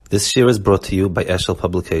This year is brought to you by Eshel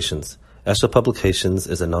Publications. Eshel Publications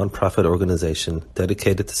is a non-profit organization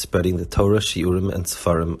dedicated to spreading the Torah, Shiurim, and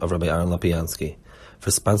Sefarim of Rabbi Aaron Lapiansky. For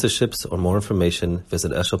sponsorships or more information,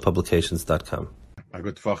 visit eshelpublications.com.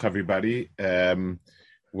 Good talk, everybody. We're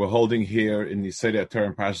holding here in Yesodei HaTorah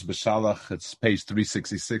and Parshas BeShalach. It's page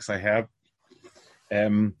 366 I have.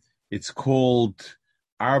 It's called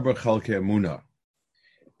Arba Chalkei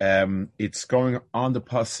Emunah. It's going on the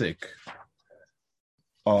pasuk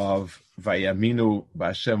of Vayaminu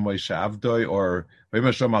B'Hashem Yesodei, or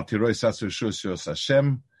Vayimashom Al Tiroi Sasur Shus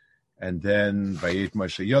Hashem, and then Vayet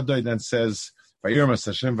Moshe Yodoi, then says Vayiram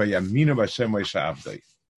Hashem Vayaminu B'Hashem Yesodei.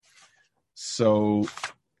 So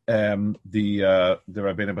the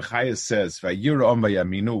Rabbeinu Bechaya says Vayira Om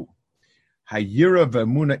Vayaminu Hayira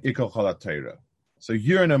V'Emuna Ikal Chol HaTorah. So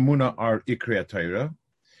Yira and Emuna are Ikrei HaTorah.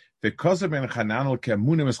 Because of Ben Chananel,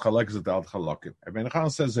 Emuna is Chalak Zadal Chalakim. Ben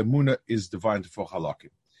Chananel says Emuna is divided for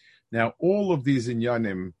Chalakim. Now, all of these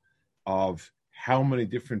inyanim of how many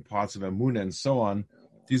different parts of Emuna and so on,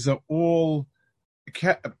 these are all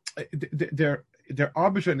they're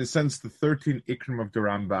arbitrary in the sense the 13 ikrim of the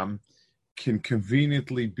Rambam can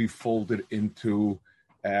conveniently be folded into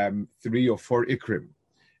 3 or 4 ikrim,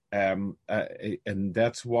 and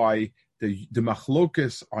that's why the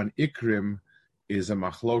machlokas on ikrim is a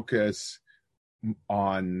machlokas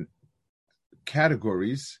on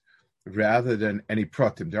categories rather than any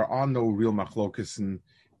pratim. There are no real machlokas in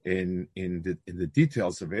the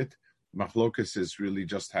details of it. Machlokas is really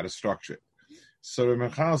just how to structure it. So the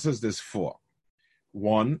Mechal says there's 4.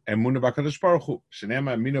 1, Emunah b'Kadosh Baruch Hu,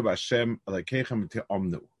 Shenema Aminu b'Hashem Elokeichem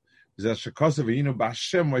Te'omnu. Zeh shekosav Aminu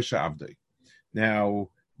b'Hashem Moshe Avdei. Now,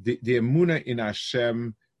 the Emunah in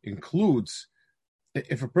Hashem includes,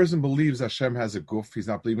 if a person believes Hashem has a guf, he's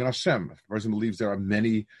not believing Hashem. If a person believes there are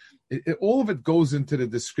many, all of it goes into the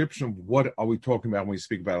description of what are we talking about when we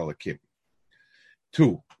speak about Elokim.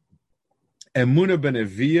 2, Emunah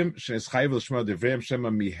b'Neviim sheneschayv l'shma devreim shema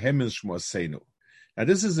mihem shmo seinu. Now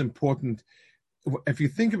this is important. If you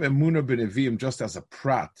think of Emunah b'Neviim just as a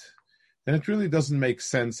prat, then it really doesn't make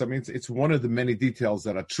sense. I mean, it's one of the many details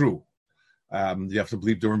that are true. You have to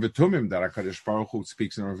believe during V'tumim that HaKadosh Baruch Hu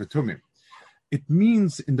speaks in V'tumim. It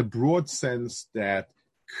means in the broad sense that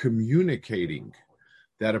communicating,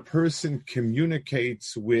 that a person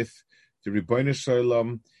communicates with the Ribbono Shel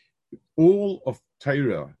Olam. All of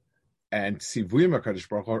Torah and Tzivuyim HaKadosh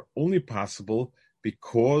Baruch Hu are only possible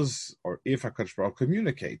because, or if HaKadosh Baruch Hu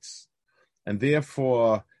communicates. And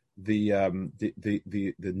therefore, the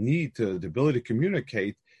need to, the ability to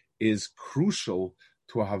communicate is crucial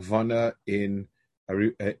to a Havana in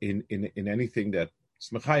anything that's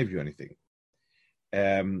mechayiv you anything.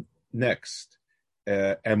 Next,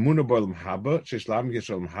 Emunah b'olam haba, shesh lam yesh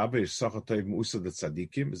olam haba, yesh sacha tov me'usad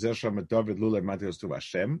tzadikim, zeh sham David lulei matios to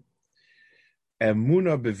Hashem.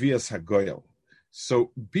 Emunah b'vias hagoyel.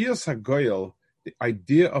 So bias hagoyel, the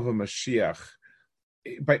idea of a Mashiach,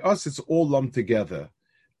 by us it's all lumped together,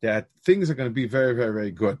 that things are going to be very, very,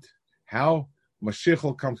 very good. How? Mashiach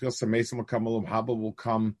will come to us, the Mason will come, Olam haba will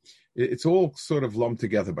come. It's all sort of lumped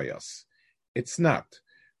together by us. It's not.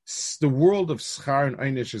 The world of Schar and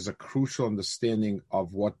Einish is a crucial understanding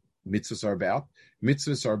of what mitzvahs are about.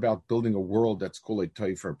 Mitzvahs are about building a world that's called a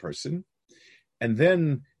toy for a person. And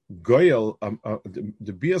then Goyel,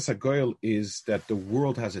 the Bias HaGoyel is that the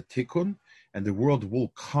world has a tikkun, and the world will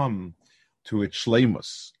come to its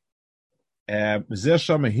shleimus. Zeh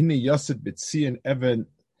shama hine yasid betzion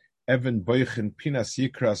even boichen pinas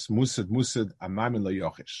yikras musad amamin lo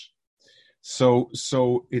yochish. So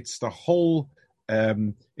it's the whole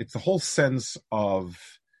sense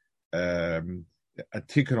of a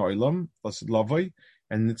tikkun olam, lasid lavoi,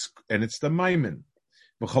 and it's the maimin.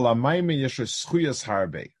 V'chol ha-maimin yesh schuyas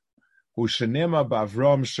harbe. Hu shenema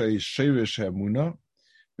ba'avram sheirish ha'emuna,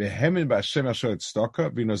 v'hemin ba'Hashem asher tzedakah,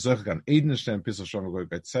 v'ino zech gan eden shem pisach shem v'goy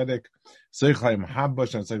tzedek, zech ha'im habba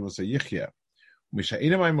shem tzedek v'seh yichya.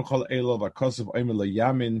 Misha'ina ma'im v'chol elo v'kosav oimel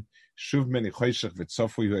le'yamin, shuv meni choshech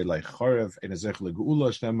v'tzofu yu elay chorev, en zech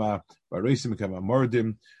le'geula shnema, v'aroisim kem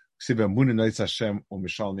ha'mordim, ksiv ha'emunin noitz Hashem,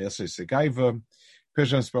 u'mishal mi'aseh segaiva,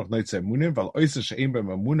 Peshan sprach noitz ha'emunim, v'al oiseh she'im b'em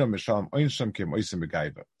ha'emuna, mishalem oinshem kem oisim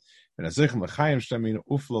begaiva. And azechem l'chaim shtemin,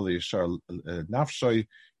 uflo le'yishar nafshoy,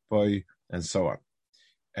 boy, and so on.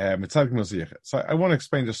 So I want to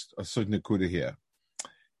explain just a certain nekuda here.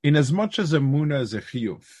 In as much as Emunah is a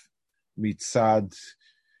chiyuv, mitzad,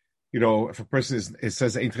 if a person it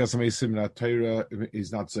says ein tchias hamesim in Torah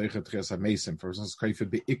is not zeichet tchias hamesim. For instance, kaifa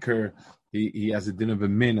beikar, he has a din of a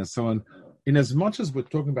min and so on. In as much as we're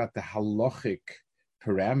talking about the halachic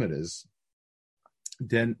parameters,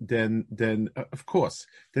 then of course,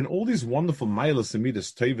 then all these wonderful milas and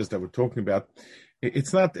midas tevas that we're talking about,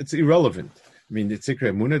 it's irrelevant. I mean, it's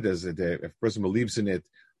ikra emunah. If a person believes in it,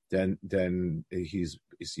 then he's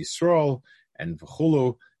Yisrael and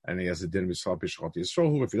v'chulu, and he has a din b'Yisrael b'shchot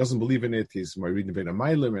Yisrael. If he doesn't believe in it, he's reading ben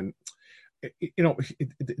amaylim, and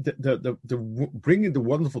the bringing the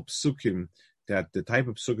wonderful psukim, that the type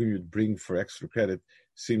of psukim you'd bring for extra credit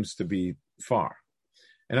seems to be far.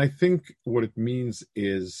 And I think what it means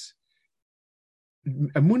is,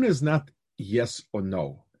 emunah is not yes or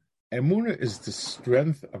no. Emunah is the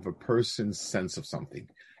strength of a person's sense of something.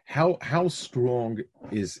 How strong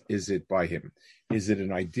is it by him? Is it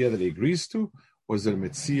an idea that he agrees to, or is it a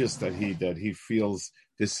mitzias that he feels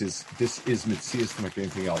this is mitzias like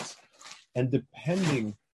anything else? And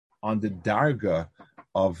depending on the darga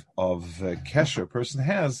of kesher a person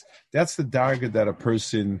has, that's the darga that a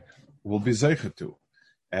person will be zeicha to.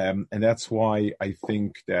 And that's why I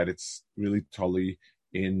think that it's really totally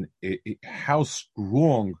in how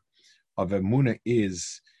strong of emunah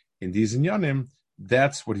is in these inyanim.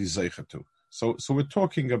 That's what he's zeicha to. So we're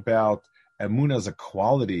talking about emunah as a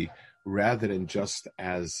quality rather than just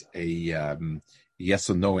as a yes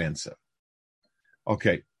or no answer.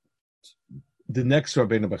 Okay. The next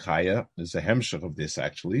Rabbeinu Bechaya is a hemshech of this,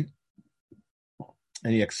 actually,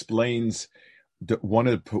 and he explains one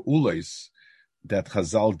of the peulos that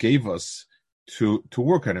Chazal gave us to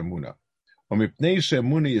work on emunah. Omipnei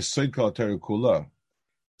she'emunah yesod kol HaTorah kula,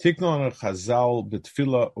 tiknon Chazal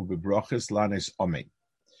betfila ubebrachis lanes omen,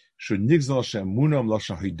 shu nigzal she'emunah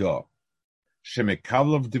l'shon hidah,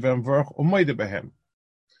 shemekavlav divrei v'rach u'moide behem.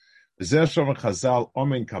 V'zeh shomer Chazal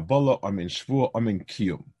omen kabbalah, omen shvua, omen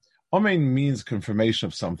kiyum. Amen means confirmation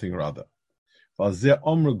of something or other. So what's the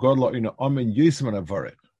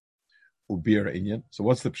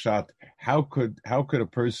pshat? How could a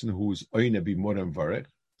person who's oina be more than varech?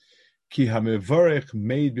 Ki hamevarech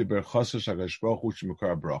made beberchasa shagash baruch hu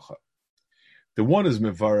shemukar bracha. The one is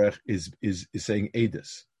mevarech is saying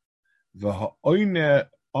edus. V'ha'oina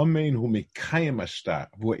amen hu mekayim ashtar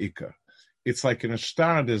v'ikar. It's like in a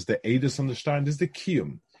star. There's the edus on the star, and there's the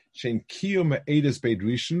kiyum. Shein kiyum edus beid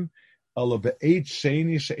rishon. Allah be'ed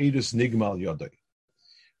sheni she'edus nigmal yodai.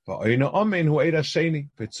 Va'oina amen hu edus sheni.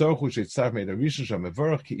 Petzorchu she'tzav meid rishon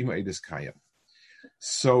she'mevarech ki ima edus kayim.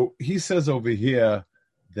 So he says over here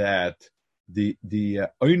that the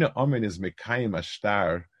oina amen is mekayim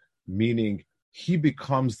ashtar, meaning he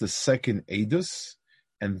becomes the second edus,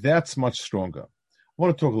 and that's much stronger. I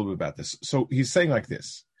want to talk a little bit about this. So he's saying like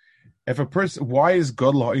this: if a person, why is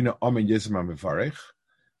Gadol ha'oina amen yizma mevarech?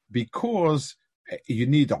 Because you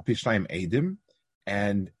need Pishlaim Eidim,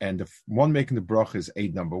 and the one making the brach is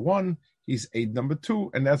aid number one, he's aid number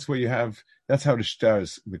two, and that's how the shtar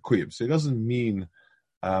is mekuyim. So it doesn't mean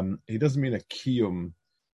a kiyum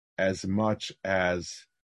as much as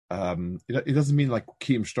it doesn't mean like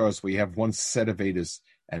kiyum stars where you have one set of edus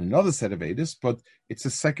and another set of edus, but it's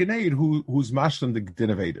a second aid who's mashlim the din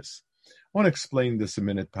of edus. I want to explain this a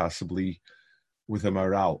minute, possibly with a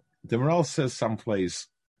Maral. The Maral says someplace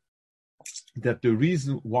that the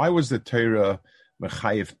reason why was the Torah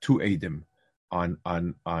mechayev two edim on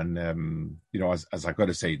as I got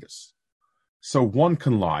to say this. So one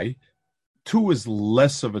can lie, two is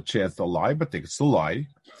less of a chance to lie, but they can still lie.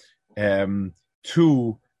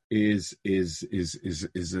 Two is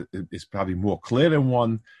probably more clear than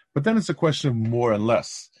one, but then it's a question of more and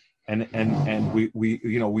less. And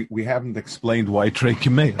we haven't explained why Trei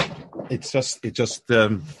Kimeya.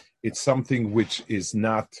 It's something which is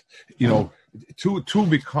not, two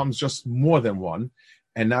becomes just more than one,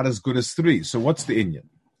 and not as good as three. So what's the inyan?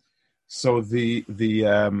 So the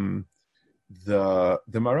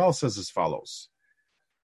Maral says as follows: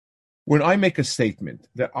 when I make a statement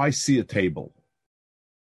that I see a table,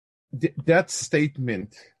 that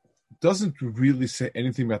statement doesn't really say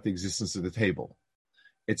anything about the existence of the table.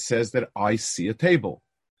 It says that I see a table.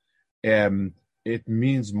 It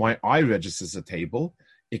means my eye registers a table.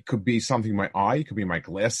 It could be something in my eye, it could be my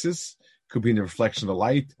glasses, it could be in the reflection of the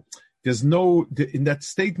light. There's in that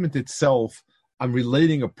statement itself, I'm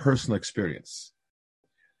relating a personal experience.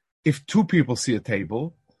 If two people see a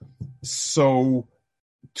table, so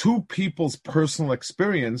two people's personal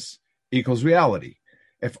experience equals reality.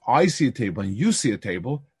 If I see a table and you see a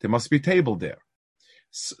table, there must be a table there.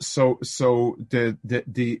 So the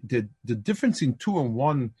difference in two and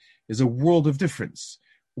one is a world of difference.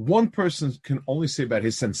 One person can only say about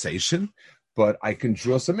his sensation, but I can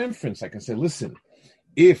draw some inference. I can say, listen,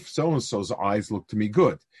 if so-and-so's eyes look to me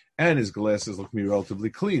good and his glasses look to me relatively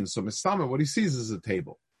clean, so Mistama, what he sees is a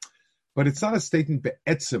table. But it's not a statement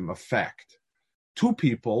be'etzim, a fact. Two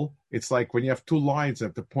people It's like when you have two lines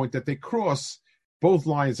at the point that they cross, both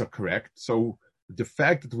lines are correct. So the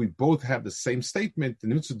fact that we both have the same statement,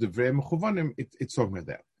 it's talking about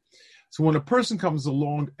that. So when a person comes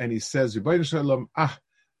along and he says, I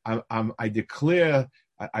declare,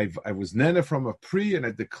 I was nana from a pre, and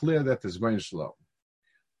I declare that there's Rebbeinu Shalom.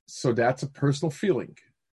 So that's a personal feeling.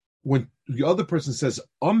 When the other person says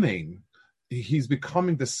Amen, he's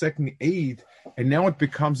becoming the second aid, and now it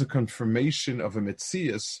becomes a confirmation of a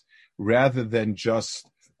Metzias rather than just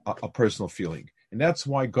a personal feeling. And that's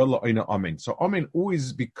why Gadol Oina Amen. So Amen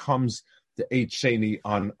always becomes the aid sheni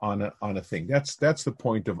on a thing. That's the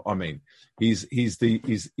point of Amen. He's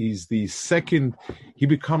the second. He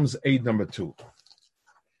becomes aid number two.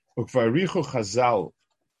 Ukvarichu Chazal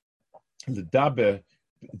ledabe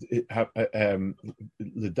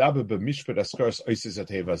b'mishpat askaras oisis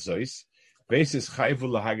ateva zois basis chayvu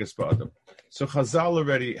lahagas ba'adam. So Chazal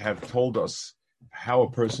already have told us how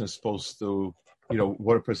a person is supposed to,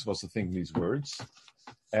 what a person is supposed to think in these words.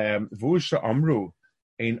 V'usha amru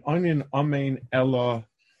ein onin amen ella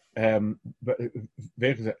v'usha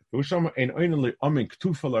amru ein onin li amen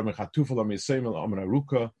k'tufa mechatufa miseimel amen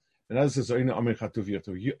aruka, and as is onin amen chatuf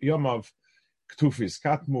yatu yomav k'tufa is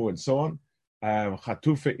katmu, and so on.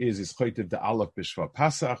 Chatufa is choytev the aleph b'shva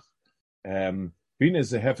pasach. Bina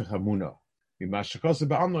is a hefech hamuna. Mimashakos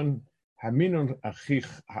ba'anon haminun achich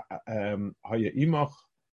haya imach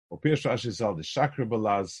opir shash izal the shakra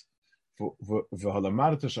balaz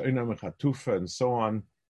v'halamarata sha'inam chatufa, and so on,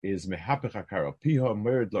 is mehapech hakara piha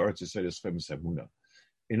merid la'artz yisayis chemis hamuna.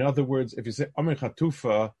 In other words, if you say amen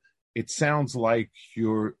chatufa, it sounds like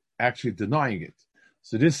you're actually denying it.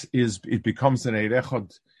 So it becomes an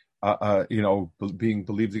eirechad, being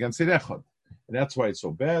believed against eirechad, and that's why it's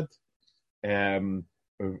so bad.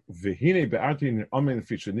 V'hine be'artin amen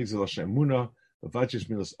feature nigzel Hashem muna v'vachish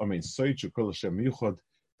milas amen soichu kol Hashem miyuchad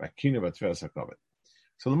v'akina v'atveras hakavet.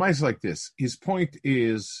 So the mice like this. His point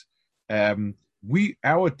is,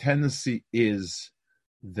 our tendency is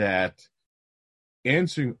that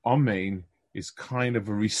answering amen is kind of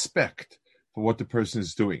a respect for what the person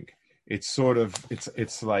is doing. It's sort of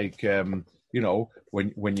it's like when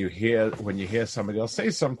you hear somebody else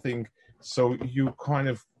say something, so you kind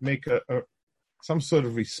of make some sort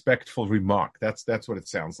of respectful remark. That's what it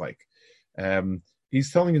sounds like.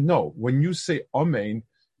 He's telling you, no, when you say amen,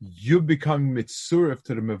 you become mitzuref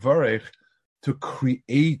to the mevarech to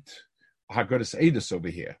create Haggadah Eidus over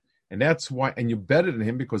here. And that's why, and you're better than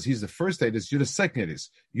him because he's the first Eidus, you're the second Eidus.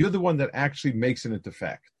 You're the one that actually makes it into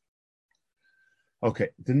fact. Okay,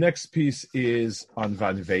 the next piece is on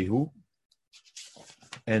Van Vehu.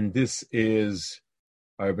 And this is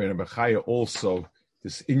Rabbeinu Bechaya also,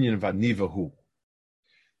 this Inyan Van Nivahu.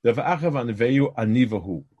 The Va'acha Van Vehu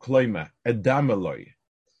Anivahu, Kloima, Edameloi.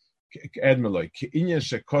 It's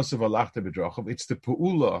the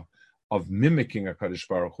pu'ula of mimicking a Kadosh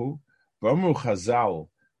Baruch Hu. V'amru Chazal,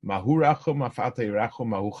 mahu rachum, mafatei rachum,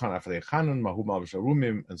 mahu chanafrei chanun, mahu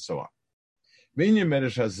malvasharumim, and so on. V'inyan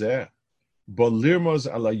meresh hazeh, bolirmos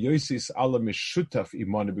ala yosis ala mishutaf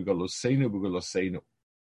imani b'galoseinu b'galoseinu.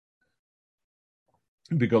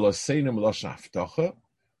 B'galoseinu m'loshan haftacha,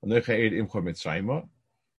 v'noicha eid imcho mitzrayma,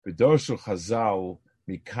 v'dorshu Chazal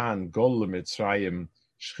mikan gol mitzrayim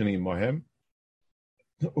Shchini Mohem,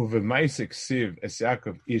 Uvemaisik Siv Es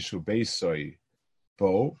Yaakov Ishu Beisoi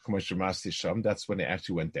Bo, Kamashimasti Sham, that's when they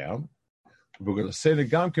actually went down. We're going to say the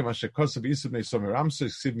Gamkim Ashakos of Isub Nesom Ramsa,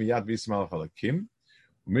 Siv Miyad Vismal Halakim,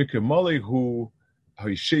 Mirke Mole who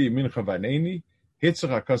Hishi Mincha Vaneni,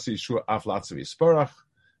 Hitzach Akasi Yeshua Aflatzav Yisporach.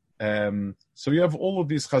 So you have all of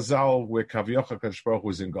these Chazal where Kaviocha Kashbarach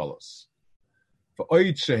was in Golos. For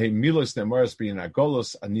Oit Shehe Milos Nemaras being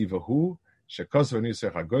Agolos Anivahu, so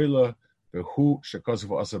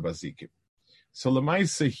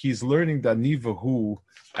Lemaisa, he's learning that Nivahu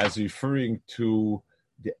as referring to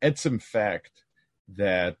the etzem fact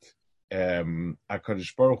that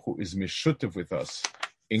HaKadosh Baruch Hu is mishutev with us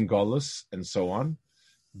in Golus and so on.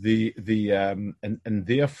 And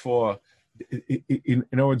therefore, in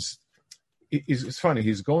other words, it's funny.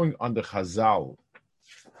 He's going on the Chazal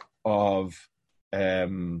of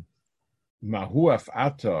Mahu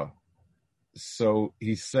Af'ata. So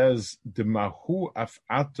he says, the Mahu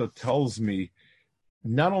Af'ata tells me,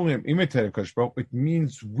 not only I'm imitating HaKadosh Baruch Hu, it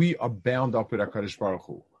means we are bound up with HaKadosh Baruch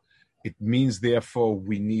Hu. It means, therefore,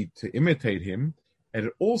 we need to imitate him. And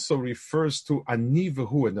it also refers to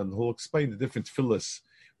Anivahu, and then he'll explain the different tefillas.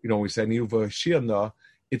 We say Aniva Shiana.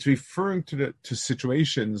 It's referring to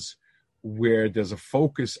situations where there's a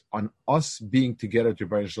focus on us being together to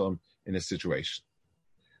Rebbeinu Shalom in a situation.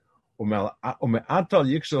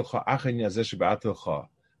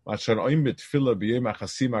 What's the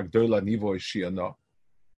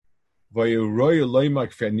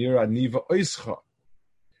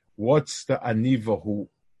anivahu?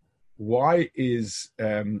 Why is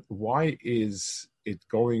it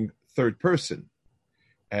going third person?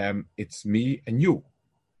 It's me and you.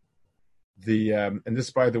 And this,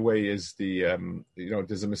 by the way, is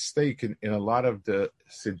there's a mistake in a lot of the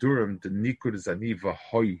Sidurim. The Nikud is aniva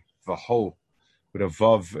hoy v'ho with a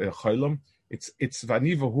vav chaylam. It's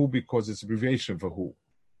vanivahu because it's abbreviation for who.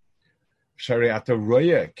 Shariata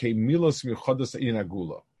roya ke milos michodas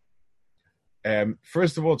inagula.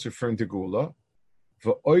 First of all, it's referring to gula.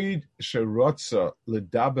 V'oid sherotza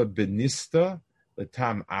ledaba benista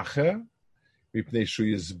letam acher mipnei shu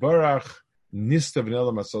yizbarach nista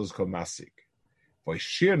v'nela masos kol masik.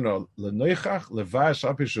 V'shirno lenoichach levash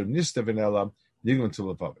apishu nista v'nela nigun to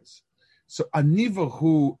lepavis. So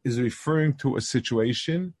anivahu is referring to a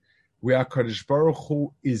situation where HaKadosh Baruch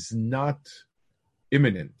Hu is not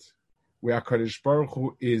imminent, where HaKadosh Baruch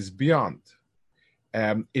Hu is beyond.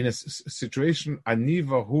 In a situation,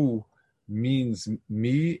 anivahu means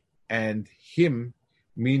me and him,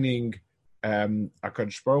 meaning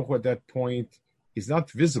HaKadosh Baruch Hu at that point is not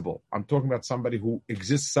visible. I'm talking about somebody who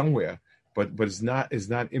exists somewhere, but is not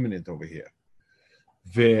imminent over here.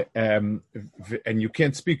 And you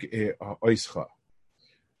can't speak oischa.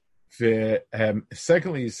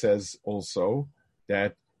 Secondly, he says also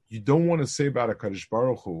that you don't want to say about HaKadosh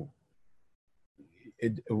Baruch Hu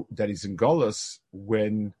that he's in Golus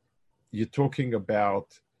when you're talking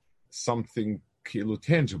about something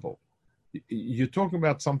tangible. You're talking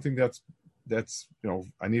about something that's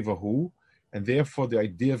anivahu, and therefore the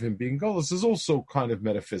idea of him being Golus is also kind of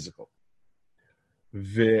metaphysical.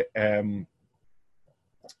 And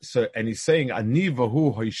he's saying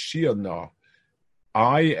anivahu hoishiyana,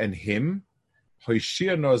 I and him.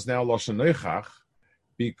 Hoishiyana is now lashon noichach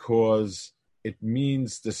because it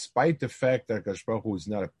means, despite the fact that HaKadosh Baruch Hu is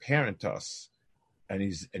not apparent to us, and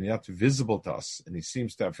he's not visible to us, and he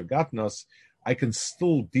seems to have forgotten us, I can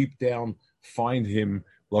still deep down find him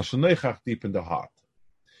lashon noichach deep in the heart.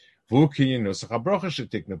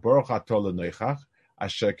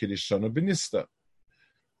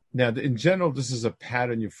 Now, in general, this is a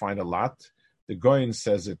pattern you find a lot. The Goyen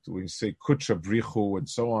says it when you say kutra brichu and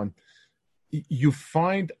so on. You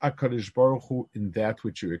find HaKadosh Baruch Hu in that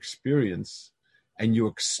which you experience, and you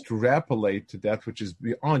extrapolate to that which is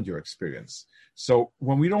beyond your experience. So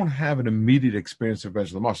when we don't have an immediate experience of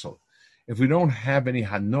Be'ez L'Mashal, if we don't have any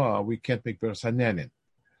Hanoah, we can't make Be'ez Hanenin.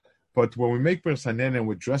 But when we make Be'ez Hanenin,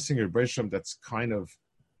 we're dressing a Rebbeishim that's kind of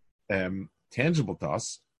tangible to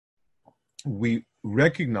us. We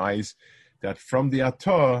recognize that from the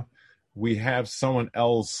HaTorah, we have someone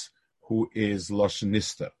else who is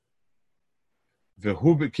Lashonista.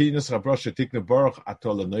 V'hu b'kinas rabrosh shetikna baruch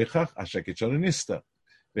ato l'noichach asher kitshononista.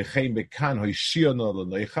 V'chein bekan hoishiyano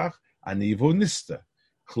l'noichach anivu nista.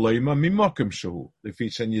 Chloima mimokim shehu. Lefi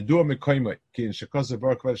shen yidua mekoimoi. Ki in shekosa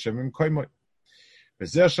baruch v'shem mekoimoi.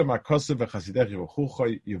 V'zer shem akosa v'chasidech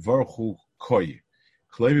yivachuchoi yivaruchu koi.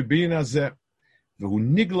 Chloima b'yin hazeh. V'hu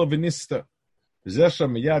nigla v'nista. V'zer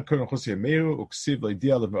shem miyad koin chusi yameru uksiv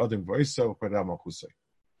l'idea l'v'adim v'oisa v'kwadam al-chusay.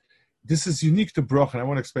 This is unique to bracha, and I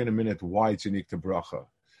want to explain in a minute why it's unique to bracha.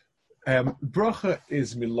 Bracha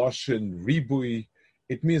is miloshin ribui.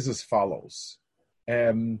 It means as follows.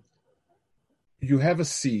 You have a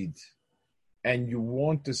seed, and you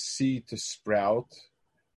want the seed to sprout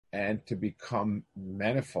and to become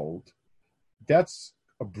manifold. That's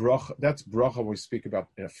a bracha. That's bracha when we speak about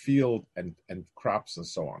in a field and crops and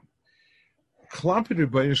so on. Klampid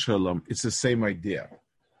Rebbeinu Shalom, it's the same idea.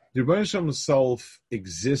 The Rebbeinu Shalom himself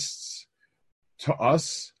exists to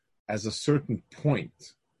us as a certain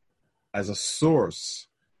point, as a source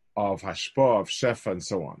of hashpah, of shefa, and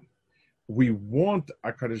so on. We want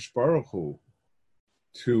HaKadosh Baruch Hu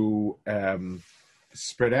to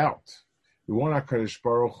spread out. We want HaKadosh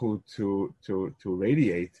Baruch Hu to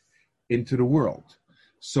radiate into the world.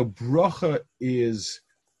 So bracha is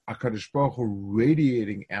HaKadosh Baruch Hu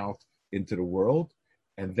radiating out into the world,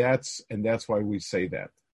 and that's why we say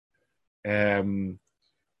that. Kinas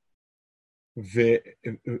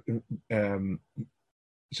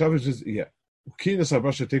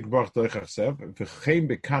habrasha tik barach doichach sev v'chein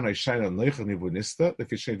bekan ha'ishayin al-noichach nivunista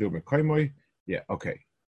lefi sheidu mekoimoy. Yeah, okay.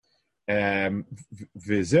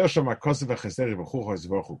 V'zer sham ha'kosev ha'cheseri v'chucha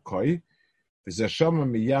zvorchu koi v'zer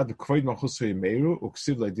sham miyad kvoid malchusay meiru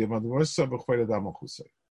uksiv le'idiyam admosa v'kvoid adam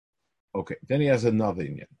malchusay. Okay, then he has another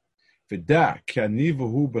inyan. V'da ki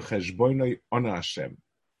anivahu b'cheshboinoi ona Hashem.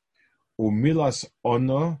 Umilas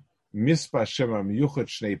ono mispa Hashem amiyuchot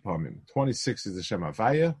shnei pamim. 26 is the Shem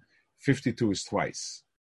Havaya, 52 is twice.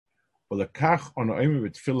 ולקח אנו אימי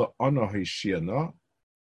בתפילה אנו הישיענה,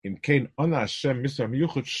 אם כן אנו השם מסר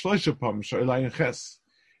מיוחד 3 פעמים שאלה אין חס,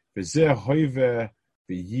 וזה הויבה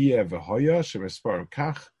ויהיה והויה שמספר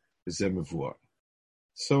כך, וזה מבואר.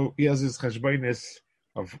 So he has his cheshbonis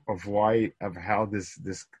of how this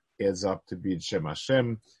adds up to be Shem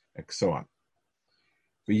Hashem, and so on.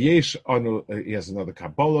 V'yesh anu, he has another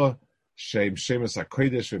Kabbalah, Shem Shemus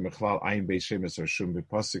HaKodesh v'mechlal Ayin Beis Shemus Rishum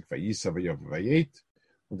v'Pasik v'Yisa v'Yov v'Vayet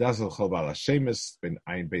v'Dazel Chol Bal HaShemus ben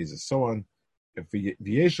Ayin Beis and so on.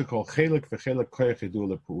 V'yesh kol chelik v'chelik koyach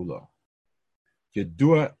yedua lepu'ula.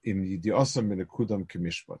 Yedua im yidiosam min akudam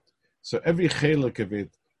k'mishpat. So every chelik of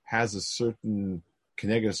it has a certain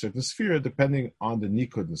connected a certain sphere depending on the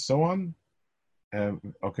nikud and so on.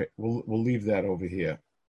 Okay, we'll leave that over here.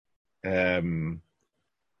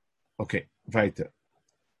 Okay, weiter.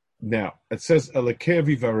 Now it says Elokei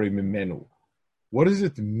v'varei mimenu. What does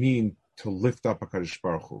it mean to lift up HaKadosh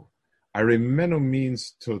Baruch Hu? Arimenu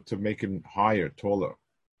means to make him higher, taller.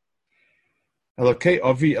 Elokei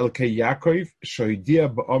Avi Elokei Yaakov shoidia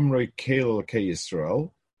ba'amrei keil Elokei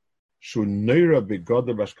Yisrael shu neira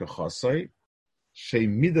begoda b'ashkachasai. So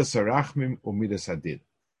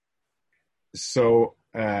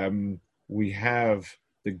we have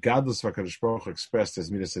the godless HaKadosh Baruch Hu expressed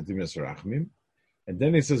as Midas Adim Midas Rachmim, and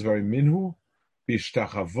then it says very minhu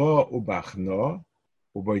bishtachava ubachna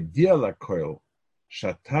ubaydia lakoil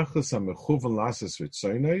shatachas amechuvan lasas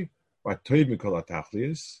ritzoynei vatoiv mikol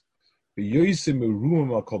atachlius v'yoysim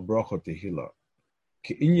merumam al kol bracha tehila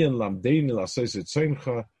ke'inyan lamdein lasos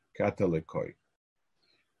ritzoyncha ka'atalekoi.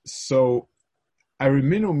 So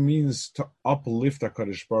Ariminu means to uplift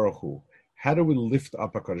HaKadosh Baruch Hu. How do we lift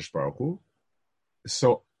up HaKadosh Baruch Hu?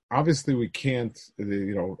 So obviously we can't,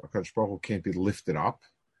 HaKadosh Baruch Hu can't be lifted up.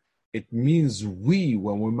 It means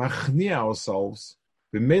when we machnia ourselves,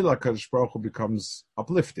 the Mela HaKadosh Baruch Hu becomes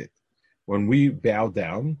uplifted. When we bow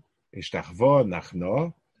down, ishtachva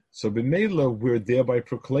nachna, so b'meila we're thereby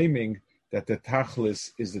proclaiming that the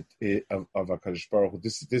tachlis is of HaKadosh Baruch Hu.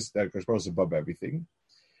 That HaKadosh Baruch Hu is above everything.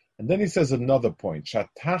 And then he says another point. A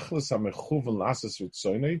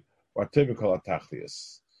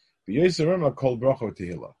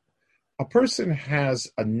person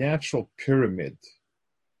has a natural pyramid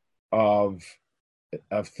of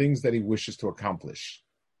things that he wishes to accomplish.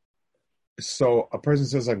 So a person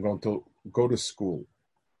says, I'm going to go to school.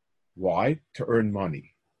 Why? To earn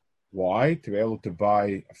money. Why? To be able to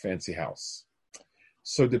buy a fancy house.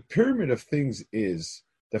 So the pyramid of things is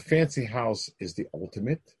the fancy house is the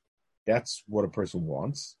ultimate. That's what a person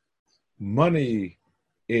wants. Money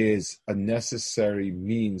is a necessary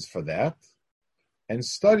means for that. And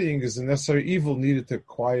studying is a necessary evil needed to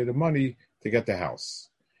acquire the money to get the house.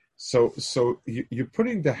 So you're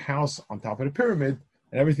putting the house on top of the pyramid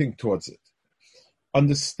and everything towards it.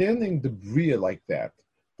 Understanding the Bria like that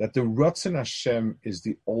the Ratzon Hashem is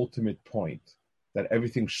the ultimate point that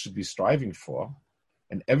everything should be striving for,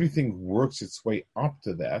 and everything works its way up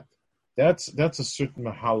to that. That's a certain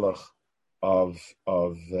mahalach of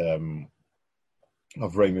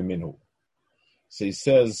Rei Miminu. So he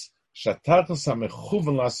says, "Shatartas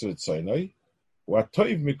hamechuvan laser tzoynoi,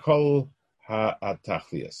 u'atoiv mikol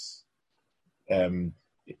ha'tachlias."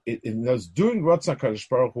 It knows doing Ratzon HaKadosh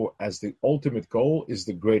Baruch Hu as the ultimate goal is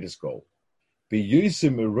the greatest goal.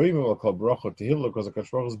 B'yosim meroimim al kol bracha tehillah, because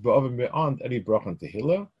HaKadosh Baruch Hu is above beyond any bracha and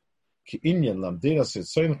tehillah. Ki'inyan lamdena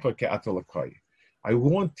setzoyncha ke'atolakai. I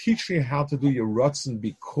want to teach you how to do your Ratzon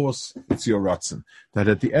because it's your Ratzon. That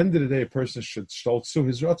at the end of the day, a person should stolzu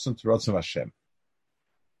his Ratzon to Ratzon Hashem.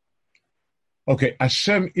 Okay,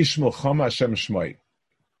 Hashem Ishmol Chama, Hashem Shmoi.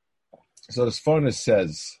 So the Sforno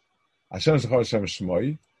says, Hashem Shmoi, Hashem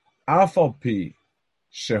Shmoi, Afal Pi,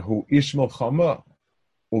 Shehu Ishmol Chama,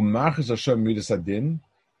 Umachis Hashem Midas Adin,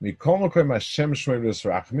 Mikol Makoim Hashem Shmoi Midas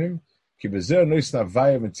Rachmim, Ki Bezer Nois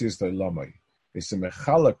Navaya Metzias Doilamai,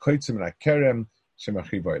 Vesemechala Koitzim Nakerem, so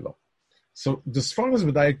the Sforno is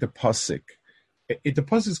medayik the pasuk. The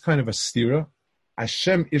pasuk is kind of a stira.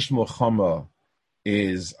 Hashem Ishmol Chama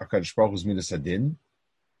is HaKadosh Baruch Hu's Midas Adin,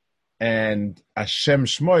 and Hashem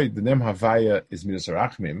Shmoi, the name Havaya, is Midas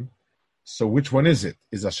Rachmim. So which one is it?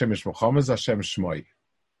 Is Hashem Ishmol Chama? Is Hashem Shmoi?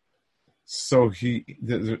 So the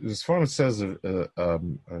Sforno says a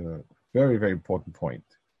very, very important point.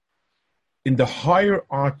 In the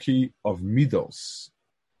hierarchy of midos,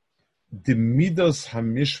 the midos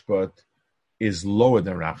hamishpat is lower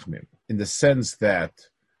than rachmim, in the sense that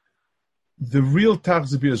the real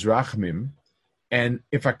tachzibir is rachmim, and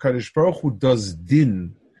if HaKadosh Baruch Hu does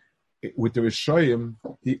din with the Rishoyim,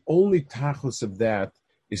 the only tachlis of that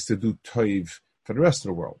is to do toiv for the rest of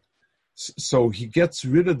the world. So he gets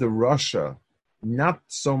rid of the rasha not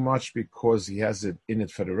so much because he has it in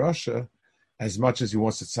it for the Russia, as much as he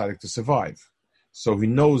wants the tzaddik to survive. So he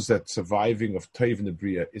knows that surviving of Toiv in the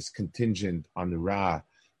Bria is contingent on the Ra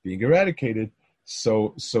being eradicated.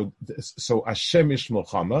 So Hashem ish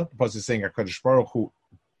Milchama, the Pasuk is saying HaKadosh Baruch Hu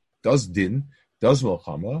does din, does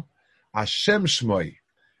Milchama, Hashem Shmoi,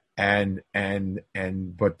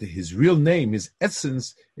 but his real name, his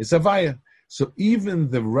essence is Havaya. So even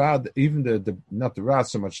the Rad, even the not the Rad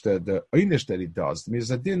so much, the Einish that he does, the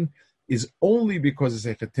Mizadin, is only because it's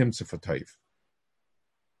a Chetimtze for Toiv.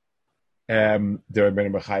 The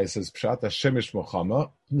Rebbeinu Bechaya says, Pshat Hashem ish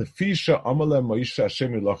Milchama, Nefisha Amale Moishe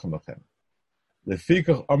Hashem Yilochem Lachem.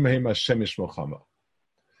 Lefikach Amahem Hashem ish Milchama.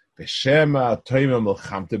 Veshema Toima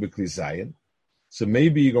Milchamte B'Kli Zayin. So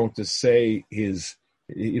maybe you're going to say he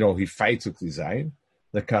fights with Kli Zayin.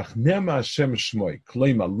 Lekach Nema Hashem Shmoi.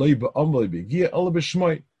 Kloima Loi Ba'amloi B'Gia Ela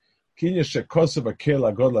B'Shmoi. Kinya Shekosav Akel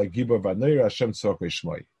Agod La'Gibor V'Neira Hashem Tzorkei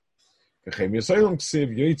Shmoi. V'chem Yisraelim Ksiv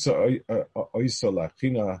Yoitza Oisa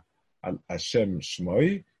La'China Hashem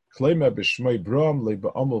Shmoi. Kloima B'Shmoi B'Ram Loi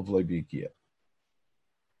Ba'amloi V'Loi B'Gia.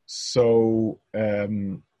 So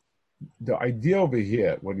the idea over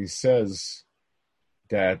here, when he says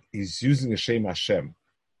that he's using the Shem Hashem,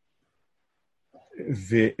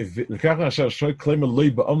 and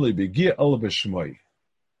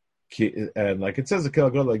like it says,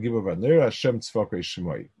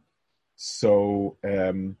 so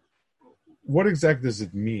what exactly does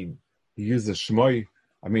it mean? He uses Shmoi.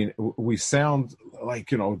 I mean, we sound like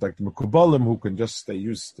the Mekubalim who can just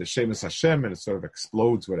use the Shem Hashem and it sort of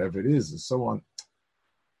explodes whatever it is and so on.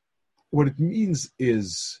 What it means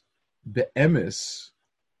is the emes,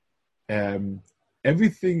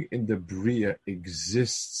 everything in the Bria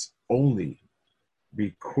exists only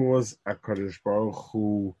because HaKadosh Baruch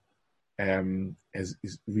Hu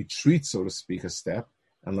retreats, so to speak, a step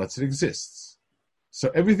and lets it exist.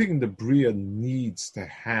 So everything in the Bria needs to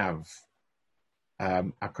have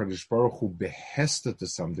HaKadosh Baruch Hu behesta to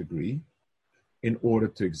some degree in order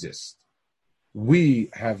to exist.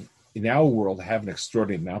 We have, in our world, have an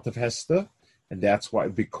extraordinary amount of hesta, and that's why,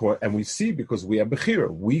 because we have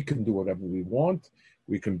bechira. We can do whatever we want.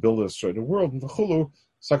 We can build a certain world, and v'chulu,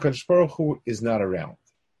 so HaKadosh Baruch Hu is not around.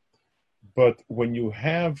 But when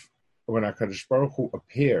HaKadosh Baruch Hu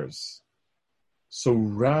appears, so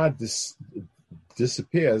Ra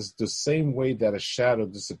disappears the same way that a shadow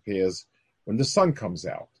disappears when the sun comes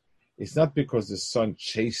out. It's not because the sun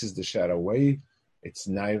chases the shadow away. It's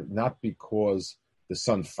not because the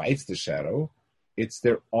sun fights the shadow. It's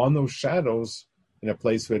there are no shadows in a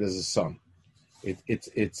place where there's a sun.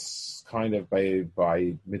 It's kind of by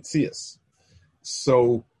Mitzias.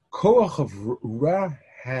 So Koach of Ra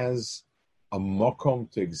has a makom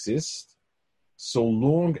to exist so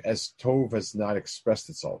long as Tov has not expressed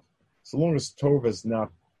itself. So long as Tov has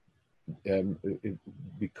not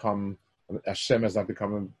Hashem has not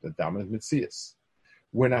become the dominant Mitzias.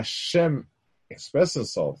 When Hashem expresses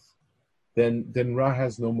himself, then Ra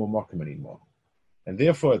has no more makom anymore. And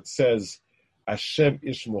therefore it says, Hashem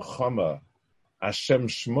ish Milchama, Hashem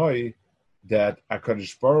Shmoi, that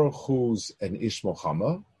HaKadosh Baruch Hu's an ish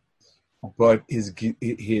Milchama, but his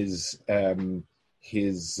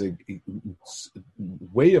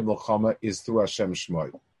way of Milchama is through Hashem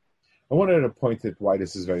Shmoi. I wanted to point out why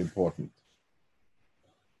this is very important.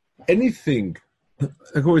 Anything,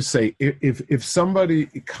 I always say, if somebody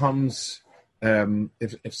comes,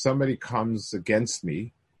 if somebody comes against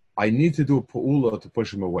me, I need to do a pa'ula to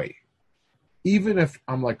push him away. Even if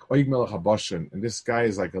I'm like Oig Melech HaBashan, and this guy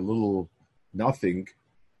is like a little nothing,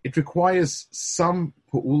 it requires some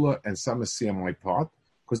pa'ula and some asiyah on my part,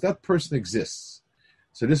 because that person exists.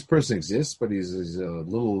 So this person exists, but he's a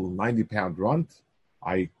little 90-pound runt.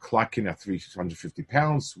 I clock in at 350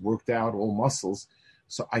 pounds, worked out, all muscles,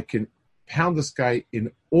 so I can pound this guy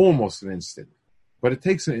in almost an instant. But it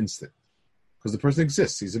takes an instant, because the person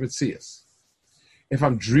exists. He's a Metzias. If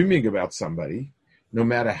I'm dreaming about somebody, no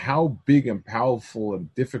matter how big and powerful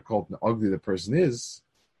and difficult and ugly the person is,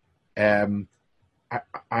 if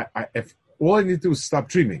all I need to do is stop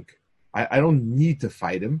dreaming. I don't need to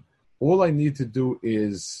fight him. All I need to do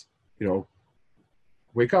is,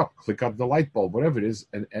 wake up, click on the light bulb, whatever it is,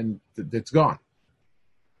 and it's gone.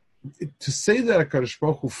 To say that HaKadosh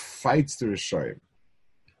Baruch Hu fights the Rishayim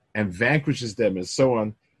and vanquishes them and so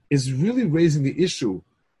on is really raising the issue.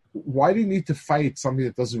 Why do you need to fight something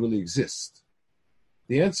that doesn't really exist?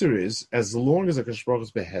 The answer is, as long as HaKadosh Baruch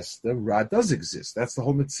Hu's behesta, Ra does exist. That's the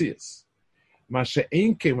whole Metzias. Masha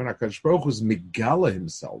Einke, when HaKadosh Baruch Hu's megala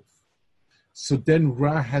himself, so then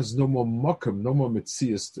Ra has no more makom, no more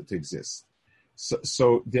Metzias to exist.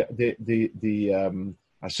 So the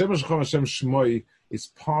Hashem Shmoi is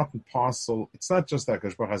part and parcel. It's not just that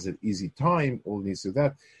Hakadosh Baruch Hu has an easy time, all needs to do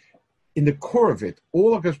that. In the core of it,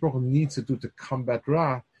 all Hakadosh Baruch Hu needs to do to combat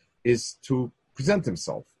Ra is to present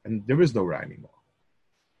himself, and there is no Ra anymore.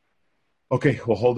 Okay, we'll hold